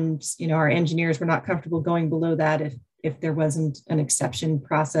of times, our engineers were not comfortable going below that if there wasn't an exception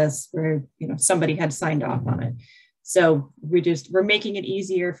process where, somebody had signed off on it. So we're making it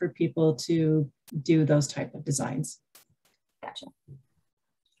easier for people to do those type of designs. Gotcha.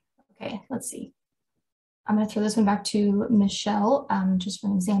 Okay, let's see. I'm going to throw this one back to Michelle, just for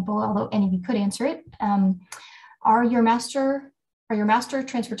an example, although any of you could answer it. Are your master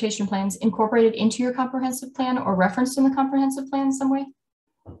transportation plans incorporated into your comprehensive plan or referenced in the comprehensive plan in some way?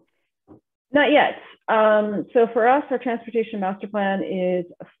 Not yet. So for us, our transportation master plan is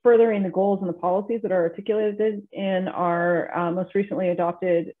furthering the goals and the policies that are articulated in our most recently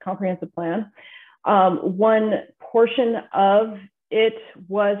adopted comprehensive plan. One portion of it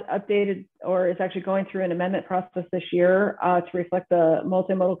was updated or is actually going through an amendment process this year to reflect the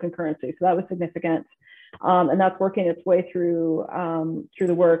multimodal concurrency. So that was significant. And that's working its way through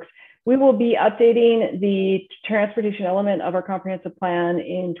the works. We will be updating the transportation element of our comprehensive plan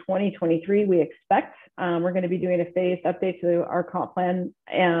in 2023, we expect. We're going to be doing a phased update to our comp plan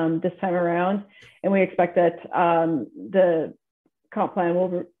this time around. And we expect that the comp plan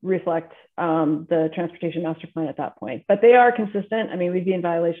will reflect the transportation master plan at that point. But they are consistent. I mean, we'd be in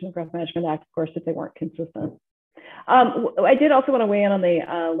violation of the Growth Management Act, of course, if they weren't consistent. I did also want to weigh in on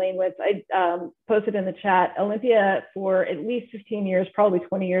the lane widths. I posted in the chat, Olympia for at least 15 years, probably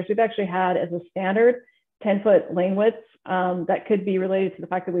 20 years, we've actually had as a standard 10-foot lane widths. That could be related to the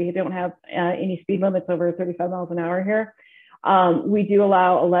fact that we don't have any speed limits over 35 miles an hour here. We do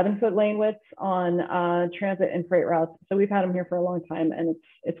allow 11-foot lane widths on transit and freight routes. So we've had them here for a long time and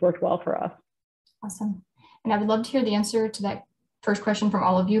it's worked well for us. Awesome. And I would love to hear the answer to that first question from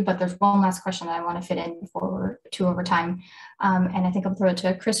all of you, but there's one last question that I want to fit in before we're 2 over time. And I think I'll throw it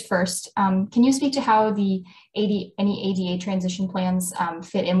to Chris first. Can you speak to how the any ADA transition plans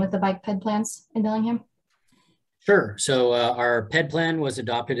fit in with the bike ped plans in Bellingham? Sure. So our PED plan was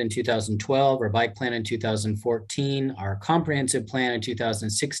adopted in 2012, our bike plan in 2014, our comprehensive plan in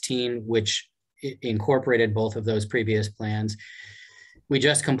 2016, which incorporated both of those previous plans. We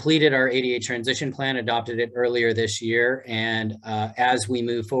just completed our ADA transition plan, adopted it earlier this year. And as we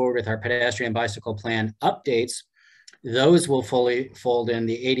move forward with our pedestrian bicycle plan updates, those will fully fold in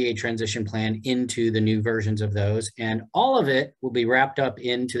the ADA transition plan into the new versions of those. And all of it will be wrapped up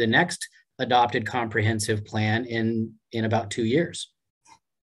into the next adopted comprehensive plan in about 2 years.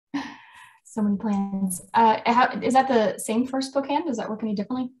 So many plans. Is that the same for Spokane? Does that work any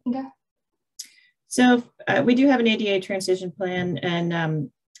differently, Inga? So we do have an ADA transition plan,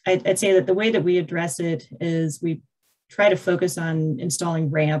 and I'd say that the way that we address it is we try to focus on installing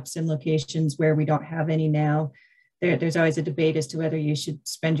ramps in locations where we don't have any now. There's always a debate as to whether you should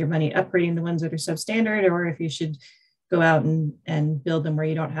spend your money upgrading the ones that are substandard, or if you should go out and build them where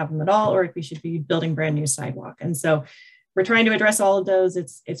you don't have them at all, or if you should be building brand new sidewalk. And so we're trying to address all of those.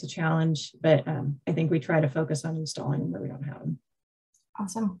 It's a challenge, but I think we try to focus on installing them where we don't have them.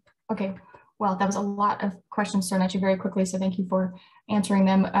 Awesome. Okay. Well, that was a lot of questions thrown at you very quickly, so thank you for answering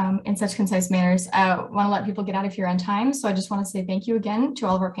them in such concise manners. I want to let people get out of here on time, so I just want to say thank you again to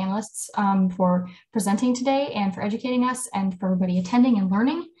all of our panelists for presenting today and for educating us and for everybody attending and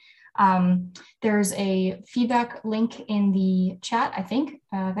learning. There's a feedback link in the chat, I think,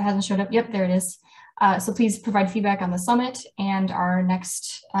 that hasn't showed up. Yep, there it is. So please provide feedback on the summit, and our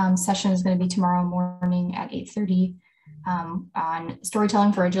next session is going to be tomorrow morning at 8:30. On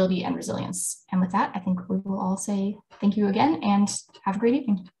storytelling for agility and resilience. And with that, I think we will all say thank you again and have a great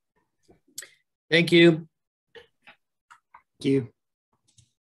evening. Thank you. Thank you.